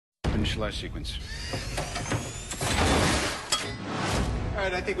Initialize sequence. All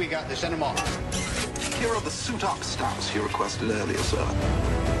right, I think we got this. Send them off. Here are the suit-up stats you requested earlier, sir.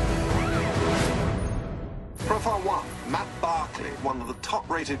 Profile 1, Matt Barkley, one of the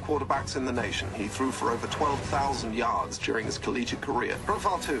top-rated quarterbacks in the nation. He threw for over 12,000 yards during his collegiate career.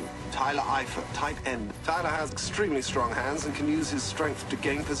 Profile 2, Tyler Eifert, tight end. Tyler has extremely strong hands and can use his strength to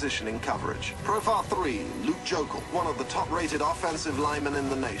gain position in coverage. Profile 3, Luke Joeckel, one of the top-rated offensive linemen in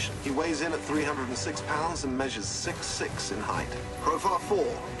the nation. He weighs in at 306 pounds and measures 6'6" in height. Profile 4,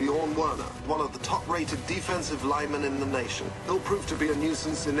 Bjoern Werner, one of the top-rated defensive linemen in the nation. He'll prove to be a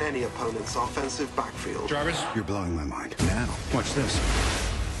nuisance in any opponent's offensive backfield. Jarvis, you're blowing my mind. Now, watch this.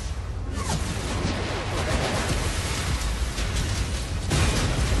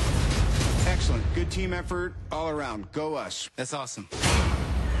 Excellent. Good team effort all around. Go us. That's awesome.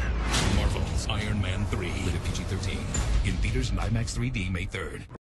 Marvel's Iron Man 3, rated PG-13. In theaters and IMAX 3D May 3rd.